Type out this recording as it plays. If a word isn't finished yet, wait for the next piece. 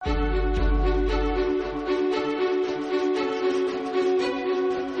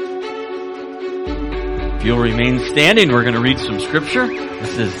If you'll remain standing, we're going to read some scripture.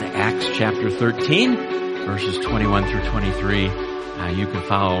 This is Acts chapter 13, verses 21 through 23. You can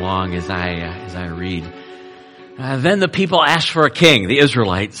follow along as I read. Then the people asked for a king, the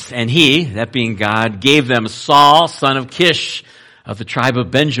Israelites, and he, that being God, gave them Saul, son of Kish, of the tribe of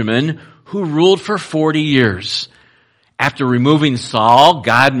Benjamin, who ruled for 40 years. After removing Saul,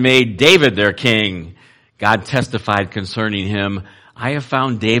 God made David their king. God testified concerning him, I have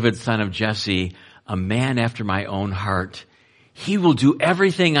found David, son of Jesse, a man after my own heart. He will do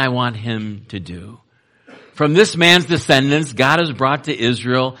everything I want him to do. From this man's descendants, God has brought to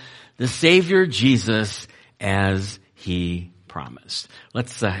Israel the Savior Jesus as he promised.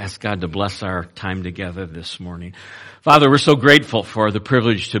 Let's ask God to bless our time together this morning. Father, we're so grateful for the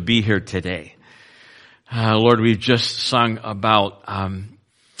privilege to be here today. Lord, we've just sung about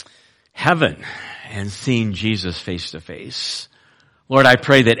heaven and seeing Jesus face to face. Lord, I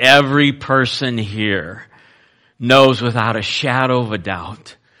pray that every person here knows without a shadow of a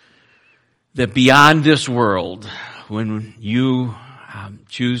doubt that beyond this world, when you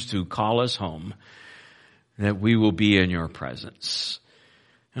choose to call us home, that we will be in your presence.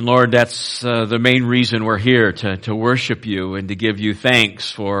 And Lord, that's the main reason we're here, to worship you and to give you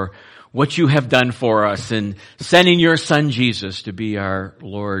thanks for what you have done for us in sending your Son Jesus to be our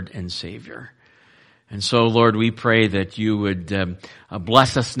Lord and Savior. And so, Lord, we pray that you would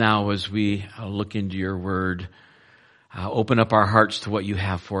bless us now as we look into your word. Open up our hearts to what you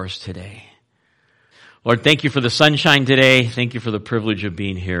have for us today. Lord, thank you for the sunshine today. Thank you for the privilege of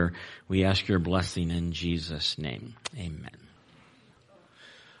being here. We ask your blessing in Jesus' name. Amen.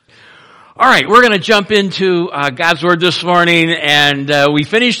 All right, we're going to jump into God's word this morning, and we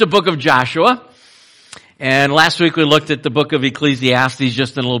finished the book of Joshua. And last week we looked at the book of Ecclesiastes,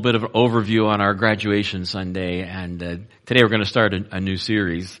 just in a little bit of an overview on our graduation Sunday. And today we're going to start a new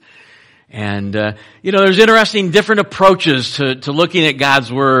series. And, there's interesting different approaches to looking at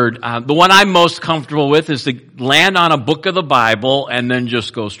God's word. The one I'm most comfortable with is to land on a book of the Bible and then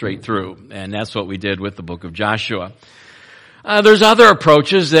just go straight through. And that's what we did with the book of Joshua. There's other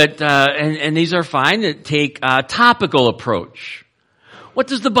approaches that, and these are fine, that take a topical approach. What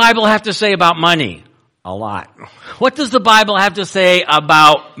does the Bible have to say about money? A lot. What does the Bible have to say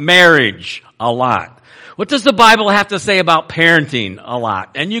about marriage? A lot. What does the Bible have to say about parenting? A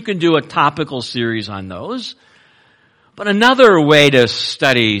lot. And you can do a topical series on those. But another way to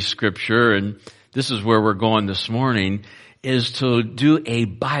study Scripture, and this is where we're going this morning, is to do a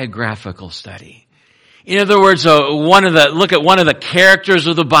biographical study. In other words, look at one of the characters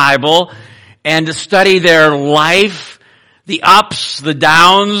of the Bible and to study their life, the ups, the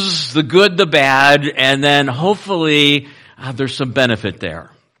downs, the good, the bad, and then hopefully there's some benefit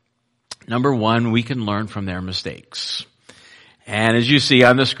there. Number one, we can learn from their mistakes. And as you see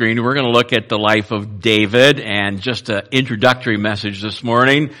on the screen, we're going to look at the life of David, and just an introductory message this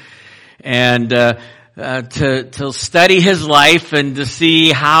morning, and to study his life and to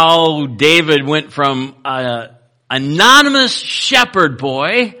see how David went from an anonymous shepherd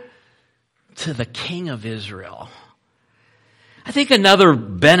boy to the king of Israel. I think another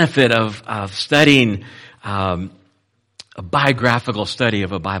benefit of studying a biographical study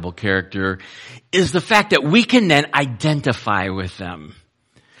of a Bible character is the fact that we can then identify with them.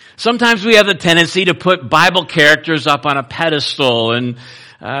 Sometimes we have the tendency to put Bible characters up on a pedestal, and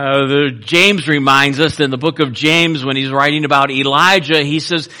James reminds us in the book of James when he's writing about Elijah, he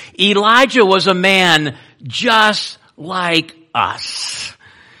says, Elijah was a man just like us.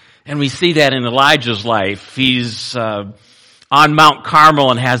 And we see that in Elijah's life. He's on Mount Carmel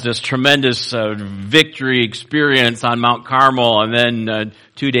and has this tremendous victory experience on Mount Carmel, and then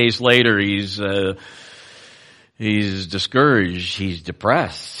 2 days later he's discouraged, he's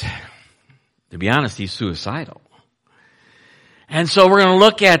depressed. To be honest, he's suicidal. And so we're going to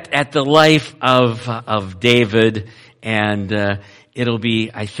look at the life of David, and it'll be,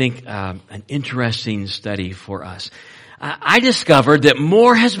 I think, an interesting study for us. I discovered that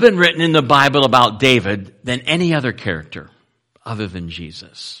more has been written in the Bible about David than any other character other than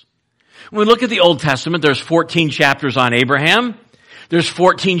Jesus. When we look at the Old Testament, there's 14 chapters on Abraham. There's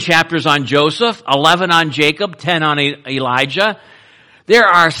 14 chapters on Joseph, 11 on Jacob, 10 on Elijah. There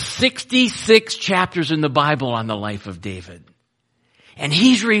are 66 chapters in the Bible on the life of David. And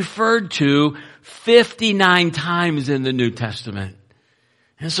he's referred to 59 times in the New Testament.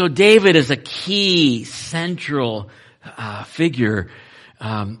 And so David is a key, central figure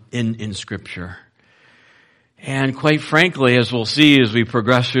in Scripture. And quite frankly, as we'll see as we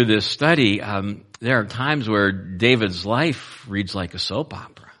progress through this study, there are times where David's life reads like a soap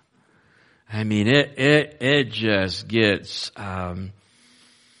opera. I mean, it just gets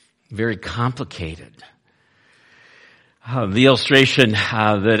very complicated. The illustration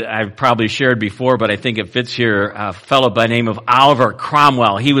that I've probably shared before, but I think it fits here, a fellow by the name of Oliver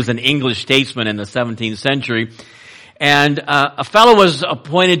Cromwell. He was an English statesman in the 17th century. And a fellow was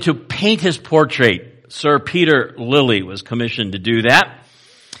appointed to paint his portrait. Sir Peter Lilly was commissioned to do that.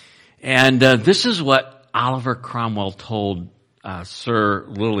 And this is what Oliver Cromwell told Sir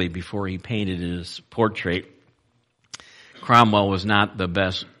Lilly before he painted his portrait. Cromwell was not the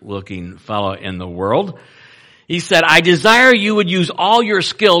best looking fellow in the world. He said, "I desire you would use all your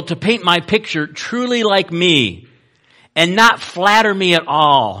skill to paint my picture truly like me, and not flatter me at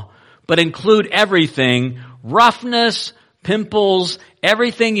all, but include everything, roughness, pimples,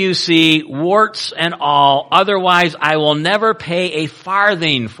 everything you see, warts and all. Otherwise, I will never pay a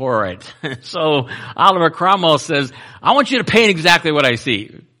farthing for it." So Oliver Cromwell says, I want you to paint exactly what I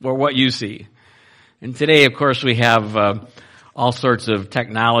see, or what you see. And today, of course, we have all sorts of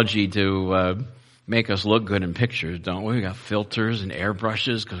technology to make us look good in pictures, don't we? We got filters and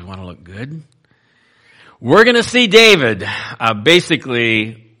airbrushes because we want to look good. We're going to see David,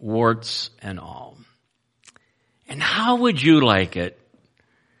 basically warts and all. And how would you like it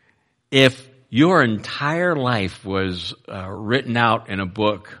if your entire life was written out in a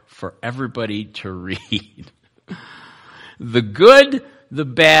book for everybody to read? The good, the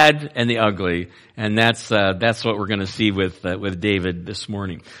bad, and the ugly. And that's what we're going to see with David this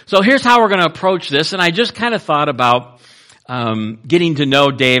morning. So here's how we're going to approach this. And I just kind of thought about getting to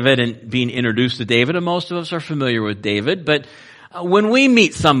know David and being introduced to David. And most of us are familiar with David. But when I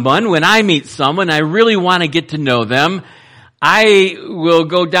meet someone, I really want to get to know them. I will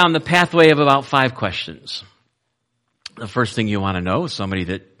go down the pathway of about 5 questions. The first thing you want to know is somebody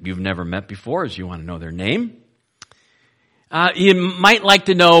that you've never met before is you want to know their name. You might like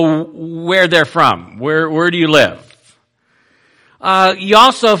to know where they're from. Where do you live? You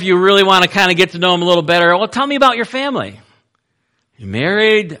also, if you really want to kind of get to know them a little better, well, tell me about your family. You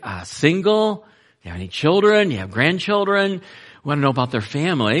married, single, you have any children, you have grandchildren, you want to know about their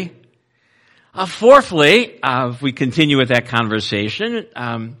family. Fourthly, if we continue with that conversation,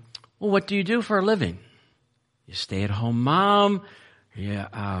 well, what do you do for a living? You stay-at-home mom, you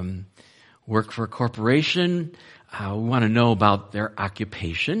work for a corporation. We want to know about their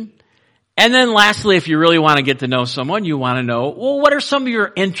occupation. And then lastly, if you really want to get to know someone, you want to know, well, what are some of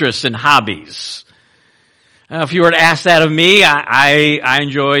your interests and hobbies? If you were to ask that of me, I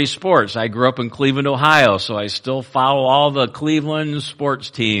enjoy sports. I grew up in Cleveland, Ohio, so I still follow all the Cleveland sports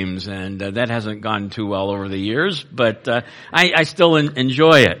teams, and that hasn't gone too well over the years, but I still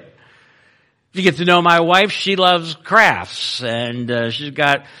enjoy it. If you get to know my wife, she loves crafts, and she's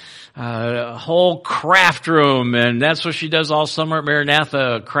got a whole craft room, and that's what she does all summer at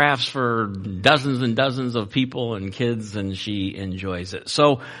Maranatha, crafts for dozens and dozens of people and kids, and she enjoys it.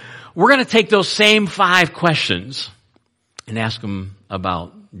 So we're going to take those same 5 questions and ask them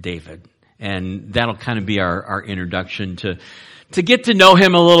about David. And that'll kind of be our introduction to get to know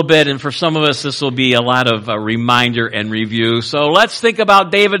him a little bit. And for some of us, this will be a lot of reminder and review. So let's think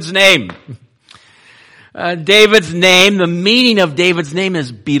about David's name. David's name, the meaning of David's name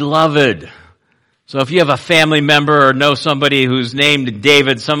is beloved. So if you have a family member or know somebody who's named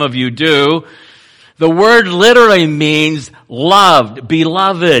David, some of you do, the word literally means loved,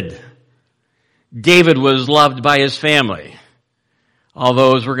 beloved. David was loved by his family.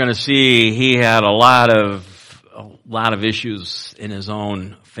 Although, as we're going to see, he had a lot of issues in his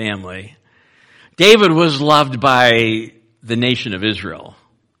own family. David was loved by the nation of Israel.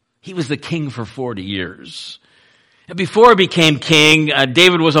 He was the king for 40 years. And before he became king,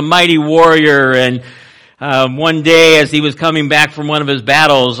 David was a mighty warrior, and one day as he was coming back from one of his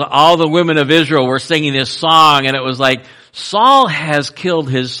battles, all the women of Israel were singing this song, and it was like, Saul has killed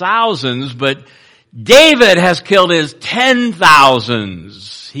his thousands, but David has killed his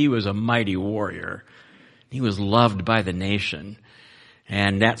 10,000s. He was a mighty warrior. He was loved by the nation.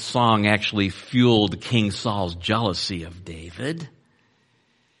 And that song actually fueled King Saul's jealousy of David.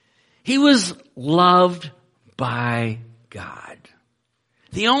 He was loved by God.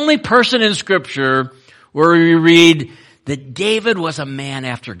 The only person in Scripture where we read that David was a man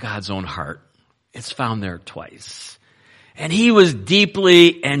after God's own heart. It's found there twice. And he was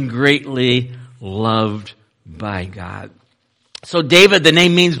deeply and greatly loved by God. So David, the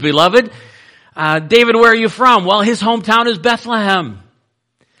name means beloved. David, where are you from? Well, his hometown is Bethlehem.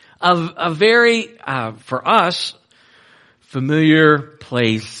 A very, for us, familiar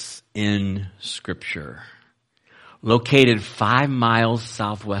place in Scripture. Located 5 miles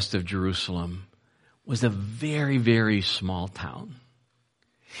southwest of Jerusalem, was a very, very small town.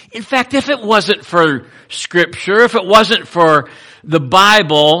 In fact, if it wasn't for Scripture, if it wasn't for the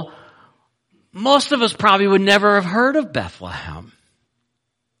Bible, most of us probably would never have heard of Bethlehem.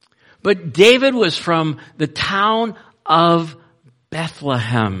 But David was from the town of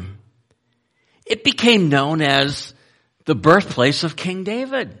Bethlehem. It became known as the birthplace of King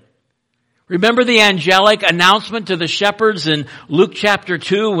David. Remember the angelic announcement to the shepherds in Luke chapter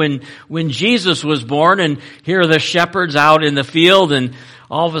 2 when Jesus was born, and here are the shepherds out in the field, and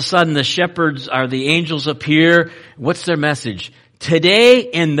all of a sudden the angels appear. What's their message? Today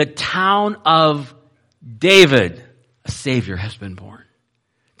in the town of David, a Savior has been born.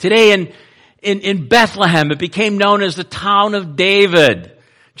 Today in Bethlehem, it became known as the town of David.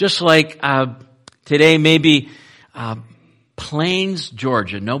 Just like today maybe Plains,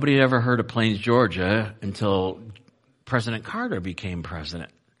 Georgia. Nobody had ever heard of Plains, Georgia until President Carter became president.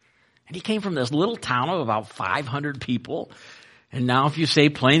 And he came from this little town of about 500 people. And now if you say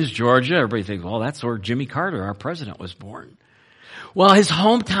Plains, Georgia, everybody thinks, well, that's where Jimmy Carter, our president, was born. Well, his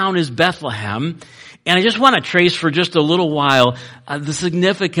hometown is Bethlehem. And I just want to trace for just a little while the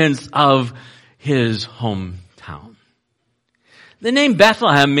significance of his hometown. The name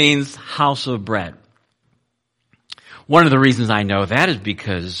Bethlehem means house of bread. One of the reasons I know that is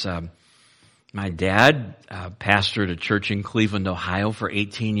because my dad pastored a church in Cleveland, Ohio for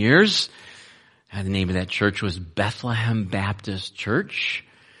 18 years. And the name of that church was Bethlehem Baptist Church.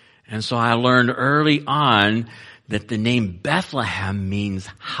 And so I learned early on that the name Bethlehem means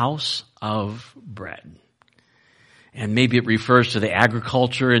house of bread. And maybe it refers to the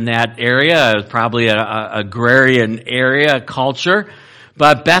agriculture in that area, probably an agrarian area, culture.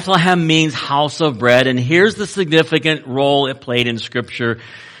 But Bethlehem means house of bread, and here's the significant role it played in Scripture,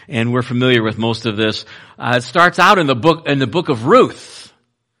 and we're familiar with most of this. It starts out in the book of Ruth.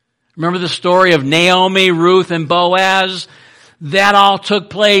 Remember the story of Naomi, Ruth, and Boaz? That all took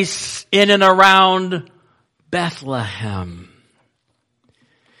place in and around Bethlehem.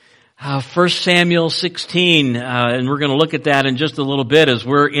 1 Samuel 16, and we're going to look at that in just a little bit as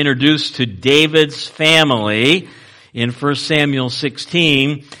we're introduced to David's family. In 1 Samuel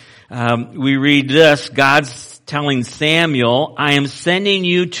 16, we read this. God's telling Samuel, I am sending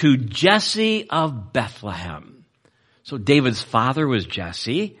you to Jesse of Bethlehem. So David's father was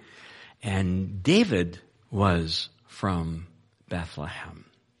Jesse, and David was from Bethlehem.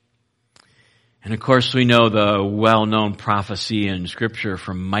 And of course we know the well-known prophecy in Scripture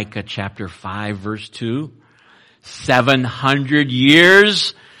from Micah chapter 5 verse 2. 700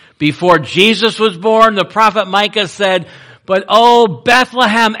 years before Jesus was born, the prophet Micah said, but O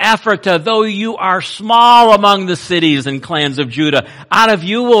Bethlehem Ephratah, though you are small among the cities and clans of Judah, out of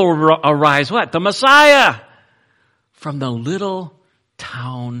you will arise what? The Messiah from the little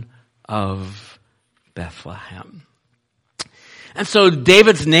town of Bethlehem. And so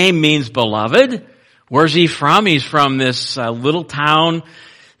David's name means beloved. Where's he from? He's from this little town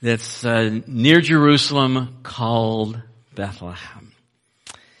that's near Jerusalem called Bethlehem.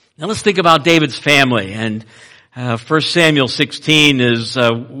 Now let's think about David's family. And 1 Samuel 16 is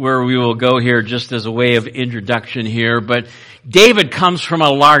where we will go here just as a way of introduction here. But David comes from a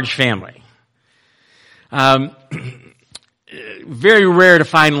large family. Very rare to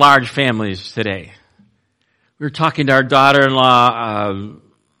find large families today. We were talking to our daughter-in-law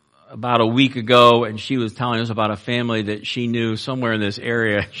about a week ago, and she was telling us about a family that she knew somewhere in this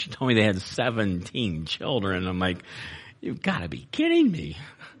area. She told me they had 17 children. I'm like, you've got to be kidding me.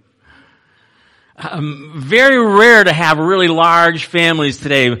 Very rare to have really large families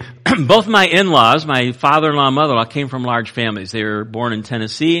today. Both my in-laws, my father-in-law and mother-in-law, came from large families. They were born in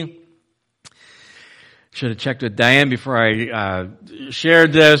Tennessee. Should have checked with Diane before I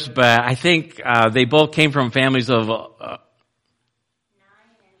shared this, but I think they both came from families of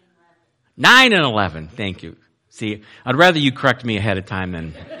 9 and 11. Thank you. See, I'd rather you correct me ahead of time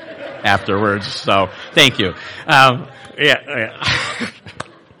than afterwards. So, thank you.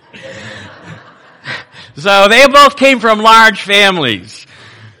 So they both came from large families.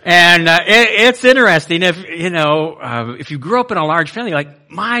 And it's interesting if you grew up in a large family,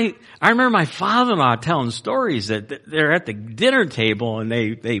 I remember my father-in-law telling stories that they're at the dinner table and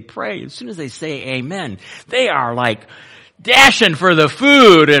they pray. As soon as they say amen, they are like dashing for the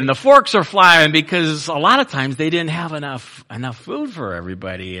food and the forks are flying because a lot of times they didn't have enough food for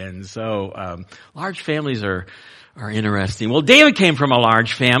everybody. And so large families are interesting. Well, David came from a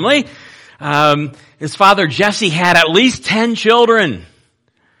large family. His father Jesse had at least 10 children.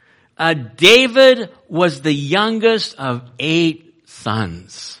 David was the youngest of 8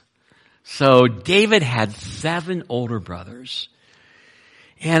 sons. So David had 7 older brothers.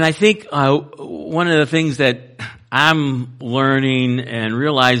 And I think one of the things that I'm learning and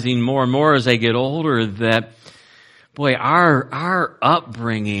realizing more and more as I get older that boy, our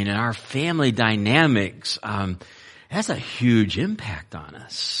upbringing and our family dynamics, has a huge impact on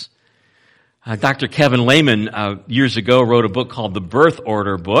us. Dr. Kevin Lehman, years ago wrote a book called The Birth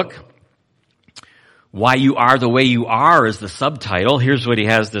Order Book. Why You Are the Way You Are is the subtitle. Here's what he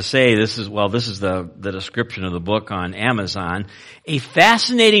has to say. This is the description of the book on Amazon. A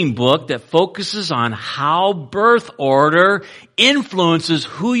fascinating book that focuses on how birth order influences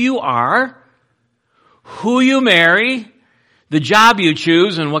who you are, who you marry, the job you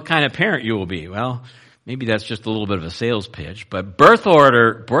choose, and what kind of parent you will be. Well, maybe that's just a little bit of a sales pitch, but birth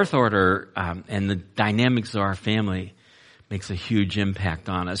order, and the dynamics of our family makes a huge impact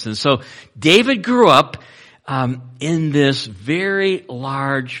on us. And so David grew up in this very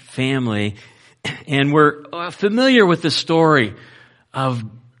large family, and we're familiar with the story of,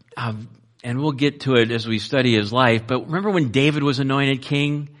 and we'll get to it as we study his life, but remember when David was anointed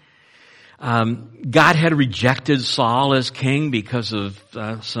king? God had rejected Saul as king because of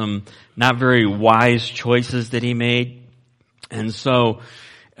some not very wise choices that he made. And so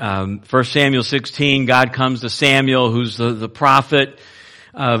 1 Samuel 16, God comes to Samuel, who's the prophet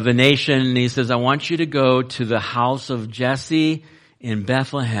of the nation, and he says, I want you to go to the house of Jesse in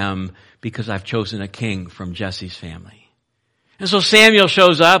Bethlehem because I've chosen a king from Jesse's family. And so Samuel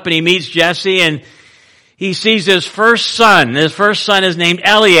shows up and he meets Jesse and he sees his first son. His first son is named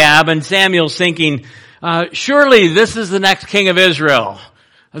Eliab, and Samuel's thinking, surely this is the next king of Israel,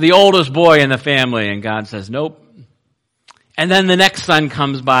 the oldest boy in the family. And God says, nope. And then the next son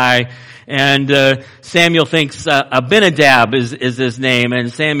comes by, and Samuel thinks Abinadab is his name,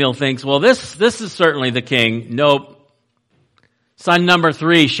 and Samuel thinks, well, this is certainly the king. Nope. Son number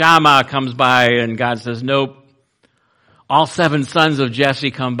 3, Shammah, comes by, and God says, nope. All 7 sons of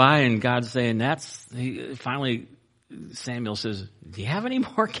Jesse come by, and God's saying, finally, Samuel says, do you have any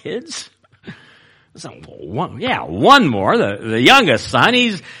more kids? So, one more. The youngest son,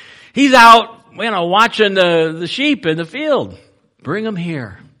 he's out, watching the sheep in the field. Bring him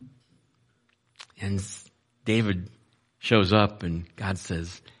here. And David shows up, and God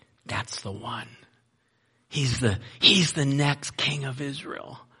says, that's the one. He's the next king of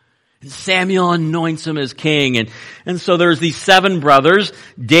Israel. And Samuel anoints him as king. And so there's these 7 brothers.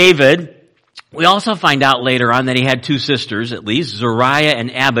 David, we also find out later on that he had 2 sisters, at least, Zariah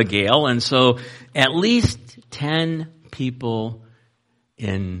and Abigail. And so at least 10 people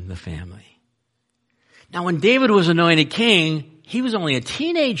in the family. Now when David was anointed king, he was only a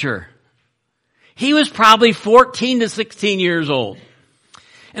teenager. He was probably 14 to 16 years old.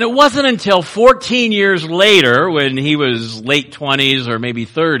 And it wasn't until 14 years later, when he was late 20s or maybe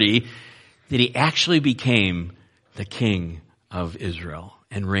 30, that he actually became the king of Israel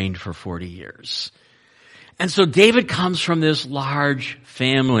and reigned for 40 years. And so David comes from this large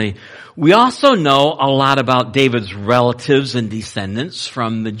family. We also know a lot about David's relatives and descendants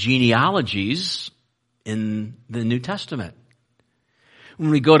from the genealogies in the New Testament. When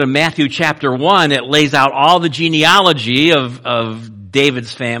we go to Matthew chapter 1, it lays out all the genealogy of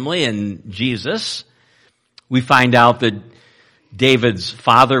David's family and Jesus. We find out that David's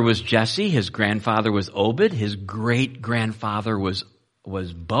father was Jesse, his grandfather was Obed, his great-grandfather was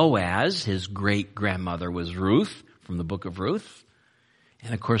Boaz, his great-grandmother was Ruth from the book of Ruth.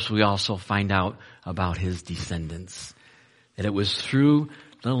 And of course we also find out about his descendants, that it was through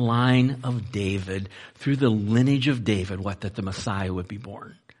the line of David, through the lineage of David, that the Messiah would be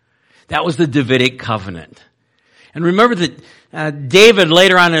born. That was the Davidic covenant. And remember that David,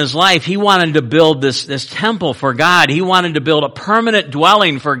 later on in his life, he wanted to build this temple for God. He wanted to build a permanent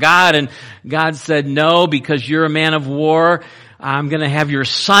dwelling for God. And God said, no, because you're a man of war, I'm going to have your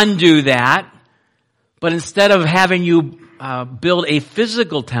son do that. But instead of having you build a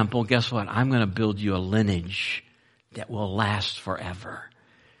physical temple, guess what? I'm going to build you a lineage that will last forever.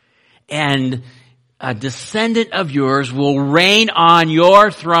 And a descendant of yours will reign on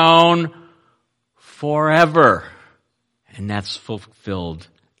your throne forever. And that's fulfilled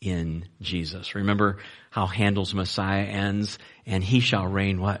in Jesus. Remember how Handel's Messiah ends? And he shall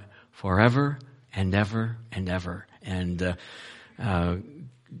reign what? Forever and ever and ever. And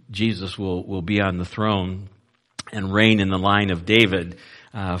Jesus will be on the throne and reign in the line of David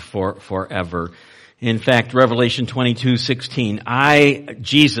forever. In fact, Revelation 22:16, I,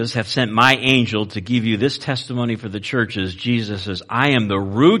 Jesus, have sent my angel to give you this testimony for the churches. Jesus says, I am the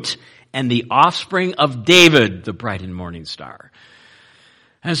root and the offspring of David, the bright and morning star.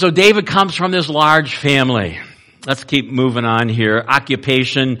 And so David comes from this large family. Let's keep moving on here.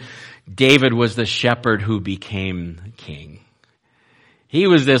 Occupation, David was the shepherd who became king. He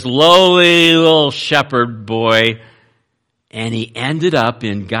was this lowly little shepherd boy, and he ended up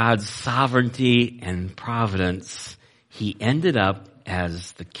in God's sovereignty and providence. he ended up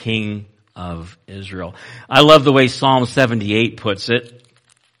as the king of Israel. I love the way Psalm 78 puts it.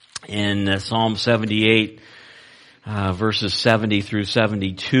 In Psalm 78, verses 70 through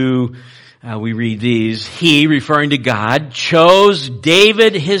 72, we read these. He, referring to God, chose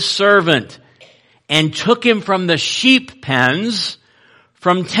David his servant and took him from the sheep pens.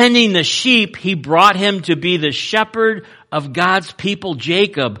 From tending the sheep, he brought him to be the shepherd of God's people,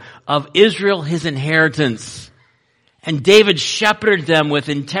 Jacob, of Israel, his inheritance. And David shepherded them with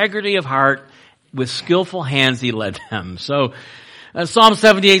integrity of heart, with skillful hands he led them. So, Psalm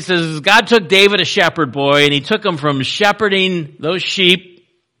 78 says, God took David, a shepherd boy, and he took him from shepherding those sheep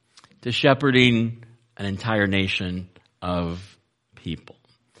to shepherding an entire nation of people.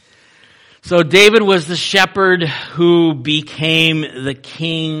 So David was the shepherd who became the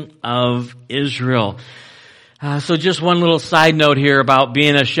king of Israel. So just one little side note here about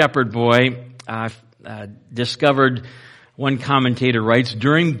being a shepherd boy. I've discovered, one commentator writes,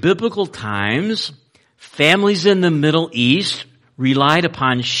 during biblical times, families in the Middle East relied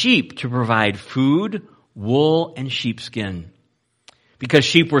upon sheep to provide food, wool, and sheepskin. Because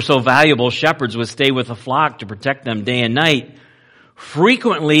sheep were so valuable, shepherds would stay with the flock to protect them day and night.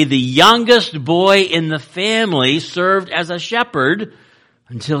 Frequently, the youngest boy in the family served as a shepherd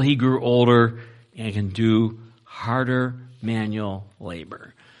until he grew older and can do harder manual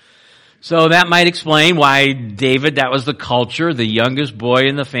labor. So that might explain why David, that was the culture, the youngest boy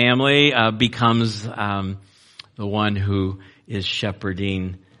in the family, becomes the one who is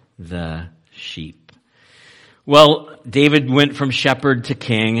shepherding the sheep. Well, David went from shepherd to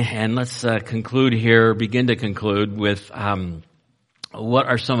king, and let's begin to conclude with what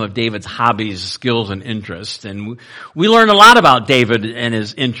are some of David's hobbies, skills, and interests. And we learn a lot about David and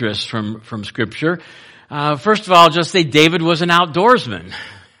his interests from Scripture. First of all, I'll just say David was an outdoorsman.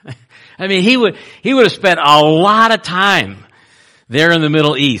 I mean, he would have spent a lot of time there in the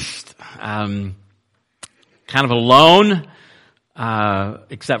Middle East, kind of alone,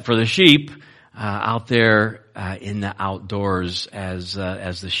 except for the sheep, out there in the outdoors as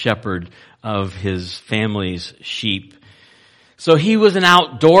the shepherd of his family's sheep. So he was an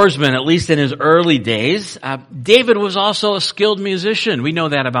outdoorsman, at least in his early days. David was also a skilled musician. We know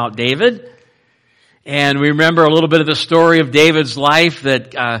that about David. And we remember a little bit of the story of David's life,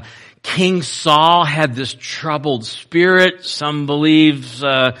 that King Saul had this troubled spirit. Some believe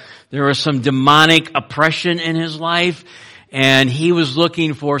there was some demonic oppression in his life. And he was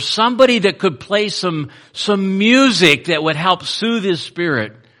looking for somebody that could play some music that would help soothe his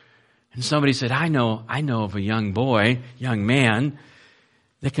spirit. And somebody said, I know of a young man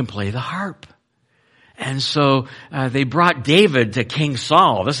that can play the harp. And so they brought David to King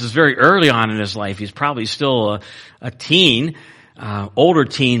Saul. This is very early on in his life. He's probably still a teen, older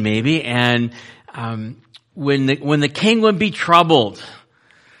teen maybe. And when the king would be troubled,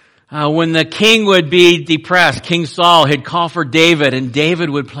 when the king would be depressed, King Saul had called for David, and David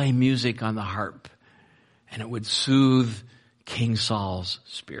would play music on the harp, and it would soothe King Saul's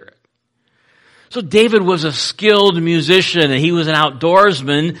spirit. So David was a skilled musician, and he was an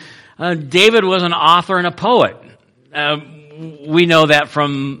outdoorsman. David was an author and a poet. We know that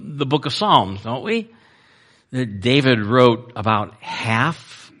from the book of Psalms, don't we? That David wrote about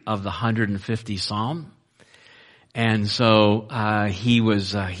half of the 150 Psalms. And so he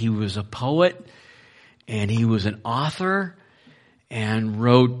was a poet, and he was an author, and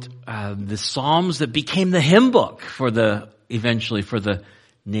wrote the Psalms that became the hymn book eventually for the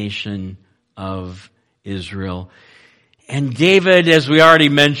nation of Israel. And David, as we already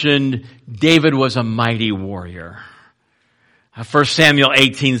mentioned, David was a mighty warrior. 1 Samuel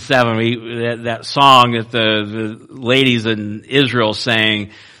 18:7, that song that the ladies in Israel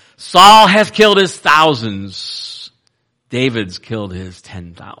sang, Saul has killed his thousands, David's killed his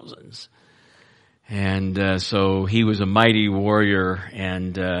 10,000s. And so he was a mighty warrior,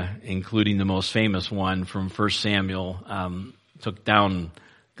 and including the most famous one from 1 Samuel, took down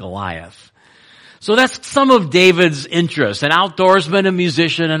Goliath. So that's some of David's interests: an outdoorsman, a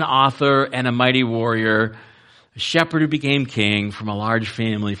musician, an author, and a mighty warrior, a shepherd who became king from a large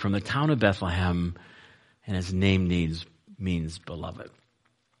family from the town of Bethlehem, and his name means beloved.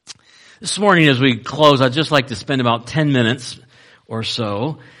 This morning, as we close, I'd just like to spend about 10 minutes or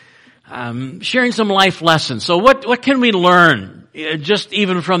so sharing some life lessons. So what can we learn just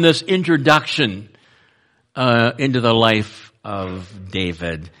even from this introduction into the life of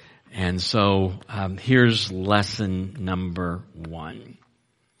David? And so here's lesson number 1.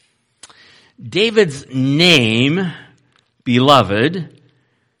 David's name, beloved,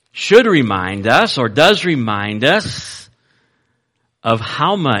 should remind us, or does remind us, of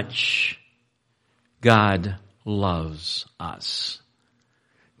how much God loves us.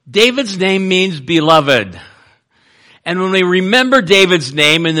 David's name means beloved. And when we remember David's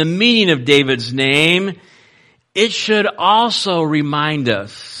name and the meaning of David's name, it should also remind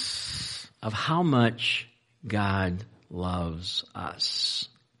us of how much God loves us.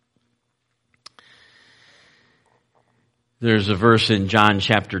 There's a verse in John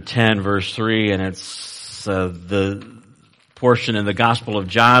chapter 10, verse 3, and it's the portion in the Gospel of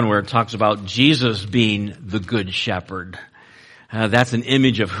John where it talks about Jesus being the good shepherd. That's an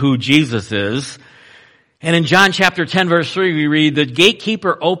image of who Jesus is. And in John chapter 10, verse 3, we read, the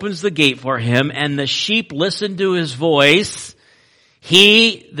gatekeeper opens the gate for him, and the sheep listen to his voice.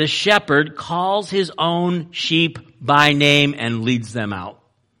 He, the shepherd, calls his own sheep by name and leads them out.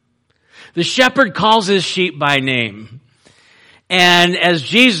 The shepherd calls his sheep by name. And as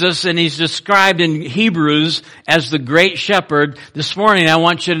Jesus, and he's described in Hebrews as the great shepherd, this morning I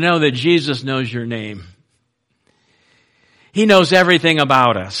want you to know that Jesus knows your name. He knows everything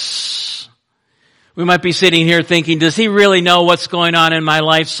about us. We might be sitting here thinking, does he really know what's going on in my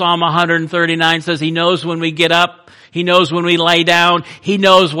life? Psalm 139 says he knows when we get up. He knows when we lay down. He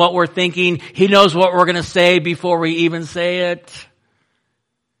knows what we're thinking. He knows what we're going to say before we even say it.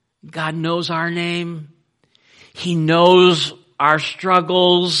 God knows our name. He knows our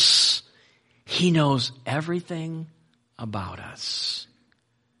struggles. He knows everything about us.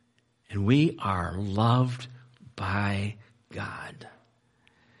 And we are loved by God.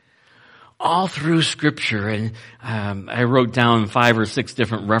 All through Scripture, and I wrote down 5 or 6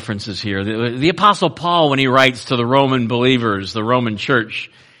 different references here. The Apostle Paul, when he writes to the Roman believers, the Roman church,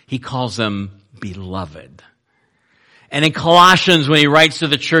 he calls them beloved. And in Colossians, when he writes to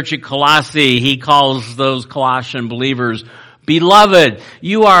the church at Colossae, he calls those Colossian believers beloved.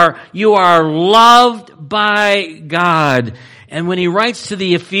 You are loved by God. And when he writes to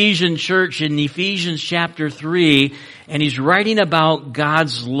the Ephesian church in Ephesians chapter 3, and he's writing about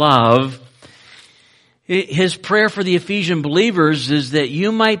God's love, his prayer for the Ephesian believers is that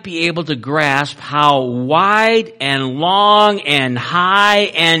you might be able to grasp how wide and long and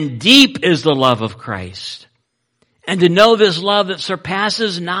high and deep is the love of Christ. And to know this love that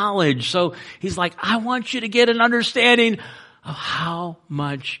surpasses knowledge. So he's like, I want you to get an understanding of how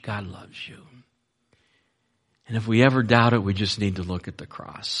much God loves you. And if we ever doubt it, we just need to look at the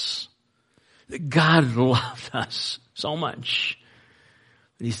cross. God loved us so much.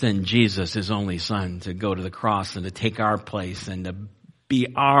 He sent Jesus, his only son, to go to the cross and to take our place and to be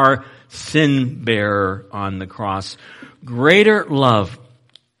our sin bearer on the cross. Greater love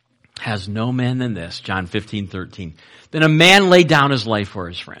has no man than this, John 15:13, than a man lay down his life for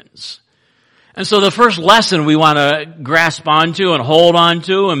his friends. And so the first lesson we want to grasp onto and hold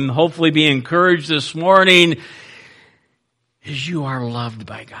onto and hopefully be encouraged this morning is you are loved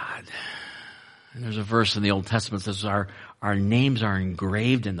by God. And there's a verse in the Old Testament that says our names are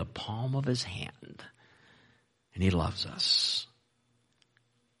engraved in the palm of his hand. And he loves us.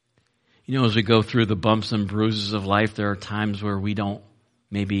 You know, as we go through the bumps and bruises of life, there are times where we don't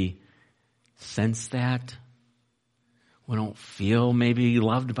maybe sense that. We don't feel maybe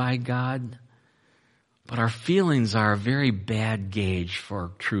loved by God. But our feelings are a very bad gauge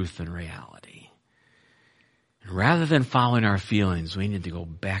for truth and reality. And rather than following our feelings, we need to go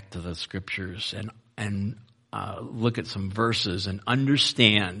back to the Scriptures and look at some verses and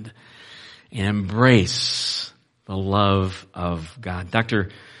understand and embrace the love of God. Dr.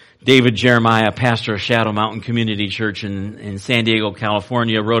 David Jeremiah, pastor of Shadow Mountain Community Church in San Diego,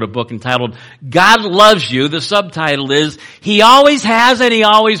 California, wrote a book entitled, God Loves You. The subtitle is, He Always Has and He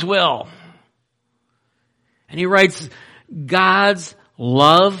Always Will. And he writes, God's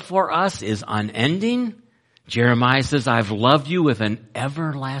love for us is unending. Jeremiah says, I've loved you with an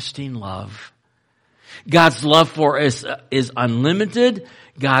everlasting love. God's love for us is unlimited.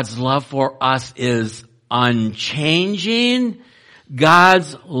 God's love for us is unchanging.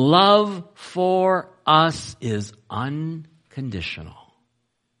 God's love for us is unconditional.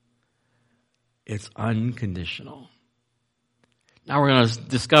 It's unconditional. Now we're going to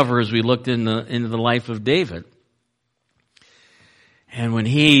discover as we looked into the life of David. And when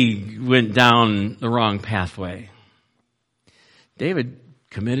he went down the wrong pathway, David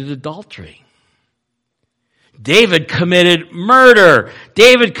committed adultery. David committed murder.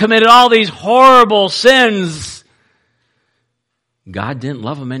 David committed all these horrible sins. God didn't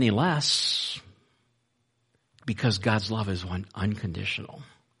love him any less because God's love is unconditional.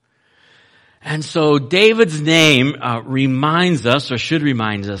 And so David's name reminds us, or should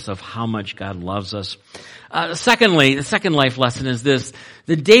remind us, of how much God loves us. Secondly, the second life lesson is this: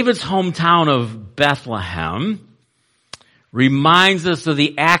 that David's hometown of Bethlehem reminds us of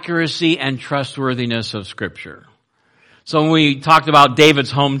the accuracy and trustworthiness of Scripture. So when we talked about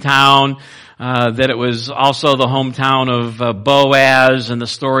David's hometown, that it was also the hometown of Boaz and the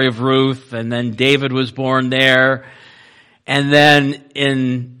story of Ruth, and then David was born there. And then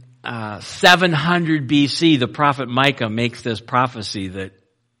in 700 BC, the prophet Micah makes this prophecy that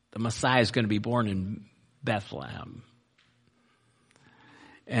the Messiah is going to be born in Bethlehem.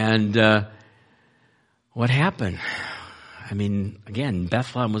 And what happened? I mean, again,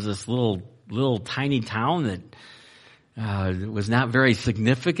 Bethlehem was this little tiny town that was not very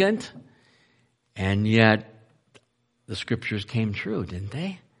significant, and yet the scriptures came true, didn't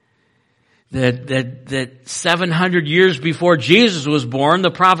they? That 700 years before Jesus was born,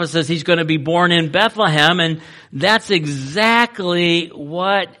 the prophet says he's going to be born in Bethlehem, and that's exactly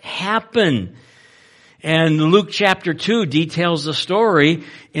what happened. And Luke chapter 2 details the story.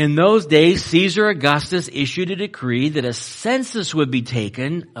 In those days, Caesar Augustus issued a decree that a census would be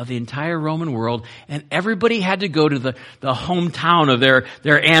taken of the entire Roman world, and everybody had to go to the hometown of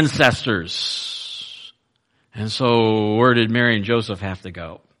their ancestors. And so where did Mary and Joseph have to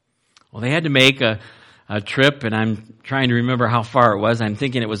go? Well, they had to make a trip, and I'm trying to remember how far it was. I'm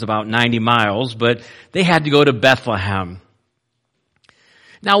thinking it was about 90 miles, but they had to go to Bethlehem.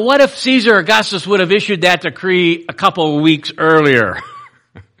 Now, what if Caesar Augustus would have issued that decree a couple of weeks earlier?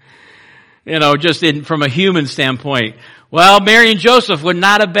 From a human standpoint. Well, Mary and Joseph would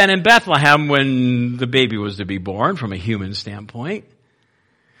not have been in Bethlehem when the baby was to be born from a human standpoint.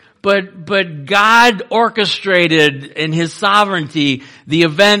 But God orchestrated in His sovereignty the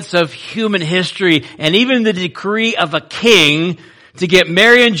events of human history and even the decree of a king to get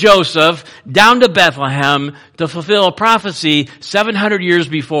Mary and Joseph down to Bethlehem to fulfill a prophecy 700 years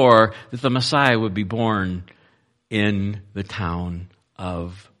before that the Messiah would be born in the town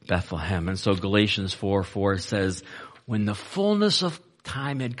of Bethlehem. And so Galatians 4:4 says, when the fullness of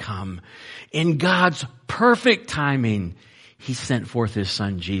time had come, in God's perfect timing, He sent forth His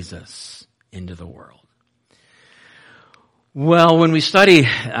Son Jesus into the world. Well, when we study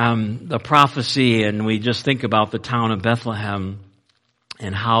the prophecy and we just think about the town of Bethlehem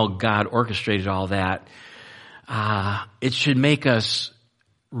and how God orchestrated all that, it should make us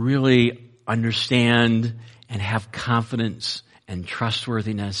really understand and have confidence and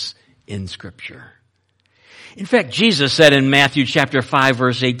trustworthiness in Scripture. In fact, Jesus said in Matthew chapter 5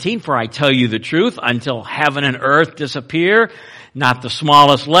 verse 18, for I tell you the truth, until heaven and earth disappear, not the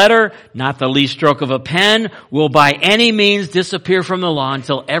smallest letter, not the least stroke of a pen will by any means disappear from the law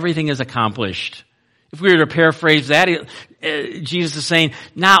until everything is accomplished. If we were to paraphrase that, Jesus is saying,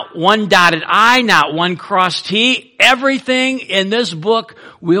 not one dotted I, not one crossed T, everything in this book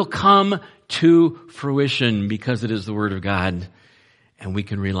will come to fruition because it is the Word of God and we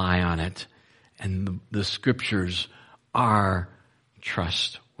can rely on it. And the Scriptures are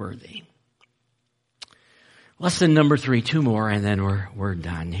trustworthy. Lesson number 3, 2 more, and then we're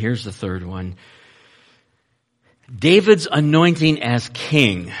done. Here's the third one. David's anointing as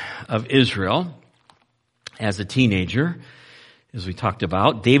king of Israel as a teenager, as we talked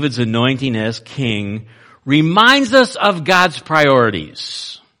about, David's anointing as king reminds us of God's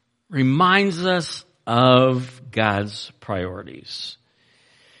priorities. Reminds us of God's priorities.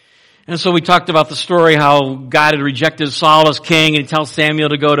 And so we talked about the story how God had rejected Saul as king, and he tells Samuel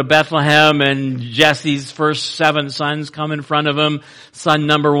to go to Bethlehem, and Jesse's first 7 sons come in front of him. Son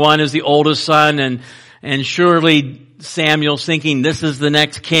number 1 is the oldest son, and surely Samuel's thinking, this is the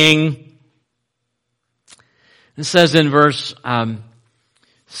next king. It says in verse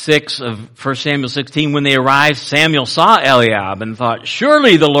 6 of 1 Samuel 16, when they arrived, Samuel saw Eliab and thought,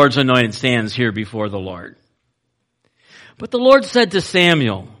 surely the Lord's anointed stands here before the Lord. But the Lord said to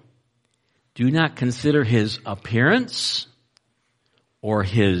Samuel, do not consider his appearance or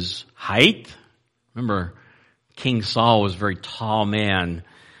his height. Remember, King Saul was a very tall man.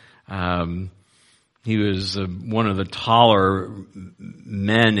 He was one of the taller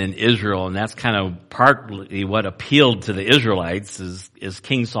men in Israel, and that's kind of partly what appealed to the Israelites is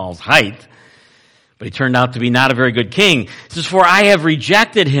King Saul's height. But he turned out to be not a very good king. It says, for I have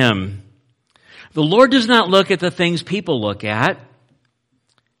rejected him. The Lord does not look at the things people look at.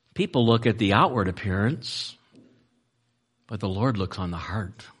 People look at the outward appearance, but the Lord looks on the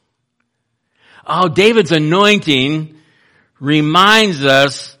heart. Oh, David's anointing reminds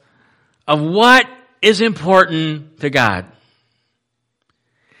us of what is important to God.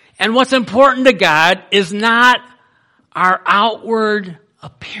 And what's important to God is not our outward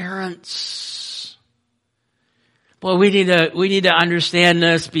appearance. Well, we need to understand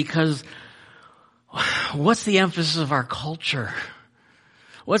this, because what's the emphasis of our culture?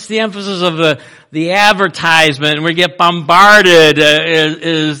 What's the emphasis of the advertisement? And we get bombarded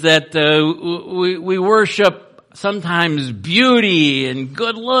is that we worship sometimes beauty and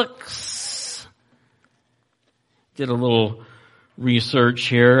good looks. Did a little research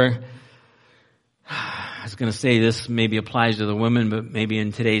here. I was going to say this maybe applies to the women, but maybe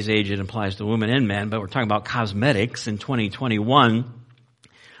in today's age it applies to women and men. But we're talking about cosmetics in 2021.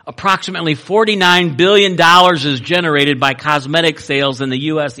 Approximately $49 billion is generated by cosmetic sales in the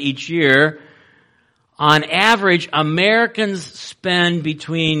U.S. each year. On average, Americans spend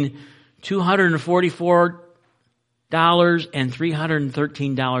between $244 and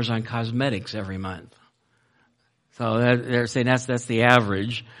 $313 on cosmetics every month. So they're saying that's the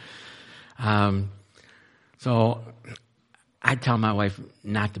average. So I tell my wife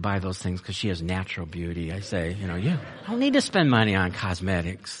not to buy those things because she has natural beauty. I say, you don't need to spend money on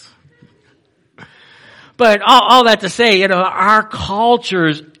cosmetics. But all that to say, our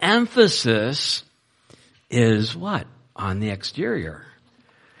culture's emphasis is what? On the exterior.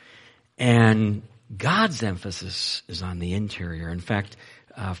 And God's emphasis is on the interior. In fact,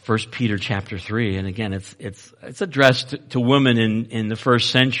 1 Peter chapter 3, and again, it's addressed to women in the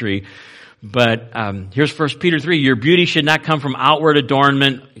first century. But here's 1 Peter 3. Your beauty should not come from outward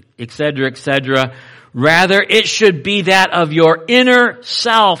adornment, etc., etc. Rather, it should be that of your inner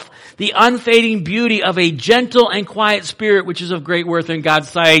self, the unfading beauty of a gentle and quiet spirit, which is of great worth in God's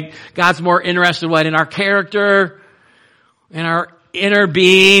sight. God's more interested in our character, in our inner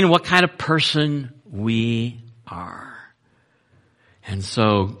being, what kind of person we are. And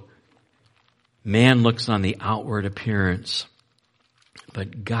so, man looks on the outward appearance,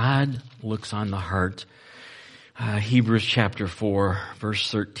 but God looks on the heart. Hebrews chapter 4,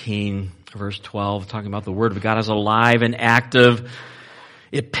 verse 13, verse 12, talking about the Word of God is alive and active.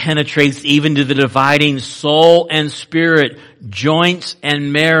 It penetrates even to the dividing soul and spirit, joints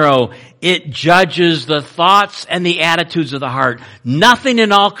and marrow. It judges the thoughts and the attitudes of the heart. Nothing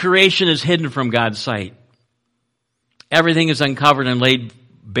in all creation is hidden from God's sight. Everything is uncovered and laid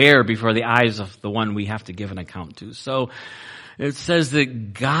bare before the eyes of the one we have to give an account to. So it says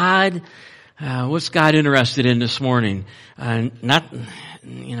that God, what's God interested in this morning? Not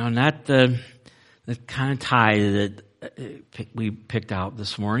the kind of tie that we picked out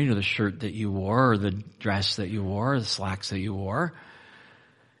this morning, or the shirt that you wore, or the dress that you wore, or the slacks that you wore.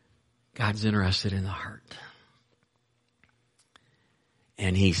 God's interested in the heart.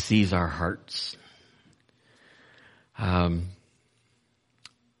 And He sees our hearts. About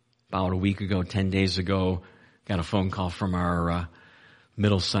a week ago, 10 days ago, got a phone call from our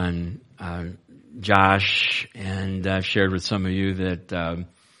middle son, Josh, and I've shared with some of you that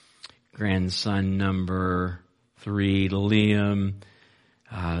grandson number 3, Liam,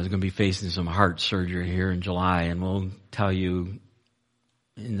 is going to be facing some heart surgery here in July, and we'll tell you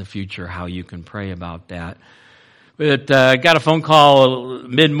in the future how you can pray about that. But got a phone call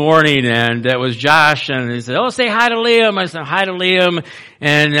mid-morning, and it was Josh, and he said, say hi to Liam. I said, hi to Liam.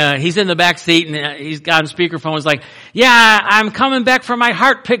 And he's in the back seat, and he's got on speakerphone. He's like, yeah, I'm coming back for my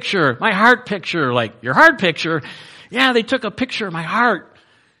heart picture. My heart picture. Like, your heart picture? Yeah, they took a picture of my heart.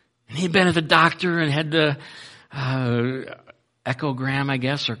 And he'd been at the doctor and had the echogram, I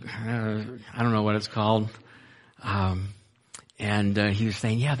guess, or I don't know what it's called. And he was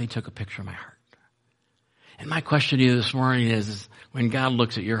saying, yeah, they took a picture of my heart. And my question to you this morning is, when God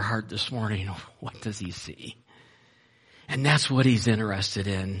looks at your heart this morning, what does He see? And that's what He's interested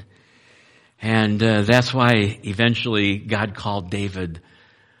in. And that's why eventually God called David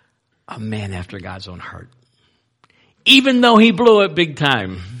a man after God's own heart. Even though he blew it big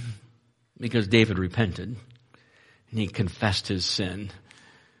time, because David repented and he confessed his sin.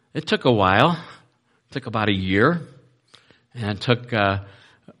 It took a while. It took about a year. And it took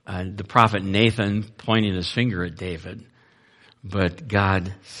the prophet Nathan pointing his finger at David. But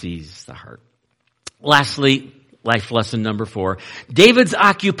God sees the heart. Lastly, life lesson number 4. David's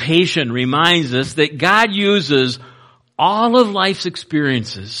occupation reminds us that God uses all of life's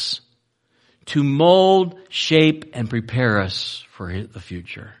experiences to mold, shape, and prepare us for the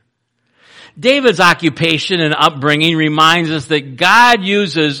future. David's occupation and upbringing reminds us that God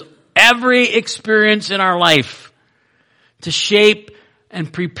uses every experience in our life to shape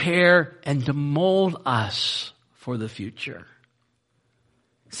and prepare and to mold us for the future.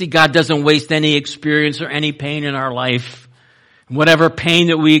 See, God doesn't waste any experience or any pain in our life. Whatever pain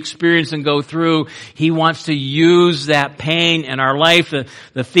that we experience and go through, He wants to use that pain in our life.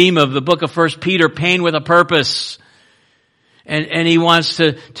 The theme of the book of 1 Peter, pain with a purpose. And He wants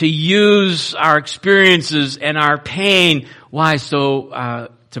to use our experiences and our pain. Why? So,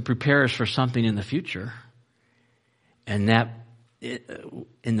 to prepare us for something in the future. And that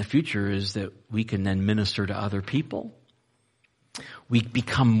in the future is that we can then minister to other people. We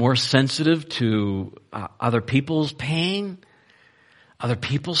become more sensitive to other people's pain, other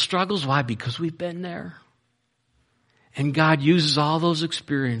people's struggles. Why? Because we've been there. And God uses all those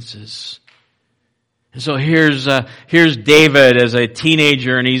experiences. And so here's David as a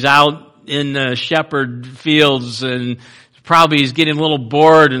teenager, and he's out in the shepherd fields, and probably he's getting a little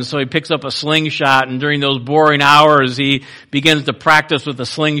bored, and so he picks up a slingshot, and during those boring hours he begins to practice with the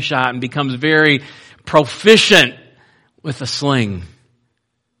slingshot and becomes very proficient with the sling.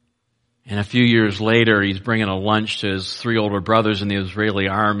 And a few years later, he's bringing a lunch to his 3 older brothers in the Israeli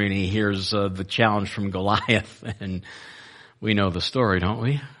army, and he hears the challenge from Goliath. And we know the story, don't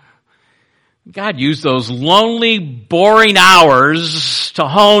we? God used those lonely, boring hours to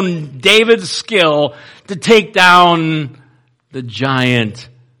hone David's skill to take down the giant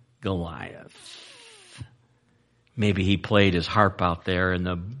Goliath. Maybe he played his harp out there in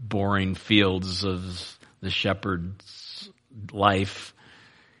the boring fields of the shepherd's life.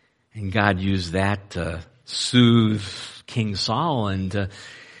 And God used that to soothe King Saul and to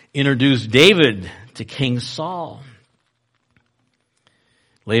introduce David to King Saul.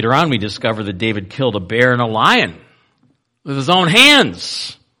 Later on, we discover that David killed a bear and a lion with his own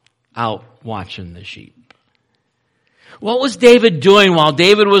hands out watching the sheep. What was David doing while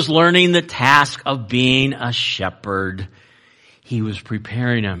David was learning the task of being a shepherd? He was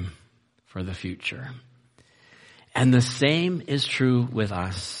preparing him for the future. And the same is true with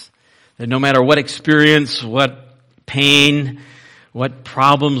us. That no matter what experience, what pain, what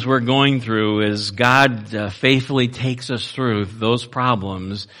problems we're going through, as God faithfully takes us through those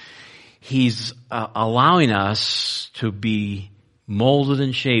problems, He's allowing us to be molded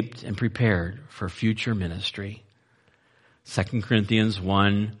and shaped and prepared for future ministry. 2 Corinthians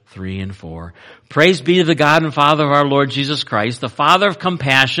 1, 3, and 4. Praise be to the God and Father of our Lord Jesus Christ, the Father of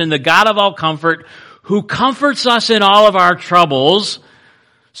compassion, the God of all comfort, who comforts us in all of our troubles,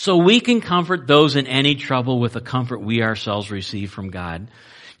 so we can comfort those in any trouble with the comfort we ourselves receive from God.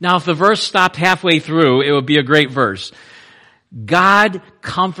 Now, if the verse stopped halfway through, it would be a great verse. God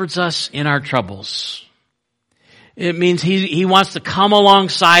comforts us in our troubles. It means He wants to come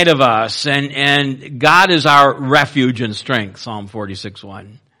alongside of us, and God is our refuge and strength, Psalm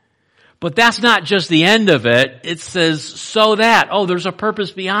 46:1. But that's not just the end of it. It says, so that, there's a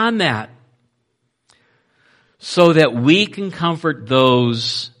purpose beyond that. So that we can comfort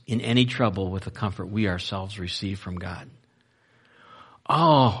those in any trouble with the comfort we ourselves receive from God.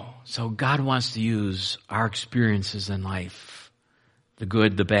 So God wants to use our experiences in life, the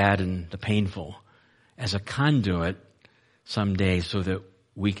good, the bad, and the painful, as a conduit someday so that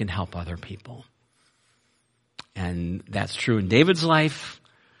we can help other people. And that's true in David's life.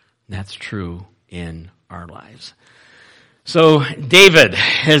 That's true in our lives. So David,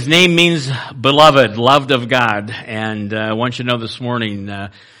 his name means beloved, loved of God. And I want you to know this morning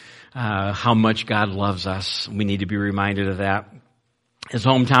how much God loves us. We need to be reminded of that. His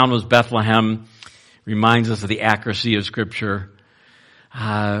hometown was Bethlehem, reminds us of the accuracy of Scripture.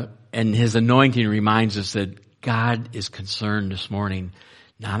 And his anointing reminds us that God is concerned this morning,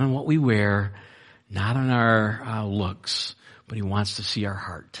 not on what we wear, not on our looks, but He wants to see our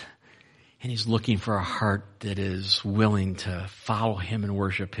heart. And He's looking for a heart that is willing to follow Him and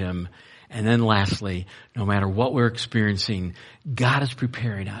worship Him. And then lastly, no matter what we're experiencing, God is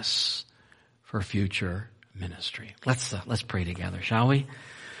preparing us for future ministry. Let's pray together, shall we?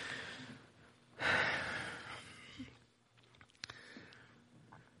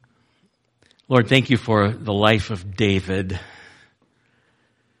 Lord, thank You for the life of David.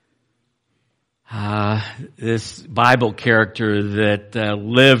 This Bible character that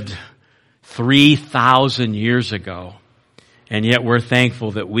lived 3,000 years ago. And yet we're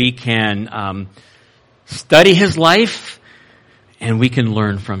thankful that we can study his life and we can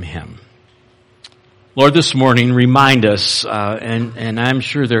learn from him. Lord, this morning, remind us, and I'm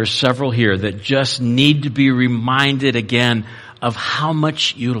sure there are several here that just need to be reminded again of how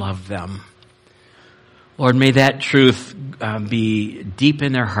much You love them. Lord, may that truth be deep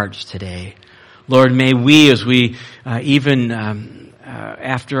in their hearts today. Lord, may we, as we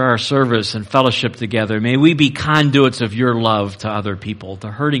after our service and fellowship together, may we be conduits of Your love to other people,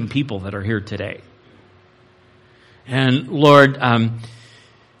 to hurting people that are here today. And Lord,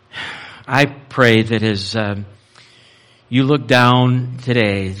 I pray that as You look down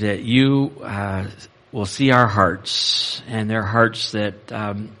today, that You will see our hearts, and their hearts that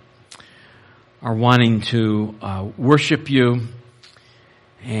are wanting to worship You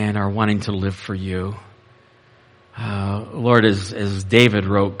and are wanting to live for You. Lord, as David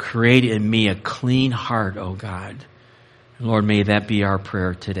wrote, create in me a clean heart, O God, Lord, may that be our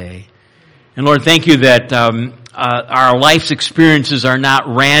prayer today. And Lord, thank you that our life's experiences are not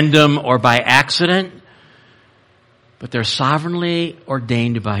random or by accident, but they're sovereignly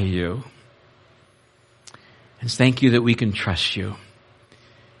ordained by you. And thank you that we can trust you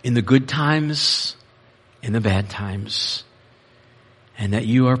in the good times, in the bad times, and that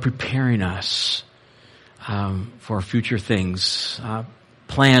you are preparing us for future things,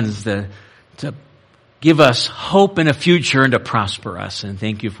 plans to give us hope in a future and to prosper us. And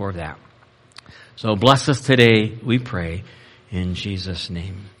thank you for that. So bless us today, we pray, in Jesus'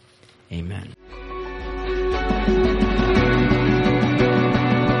 name. Amen.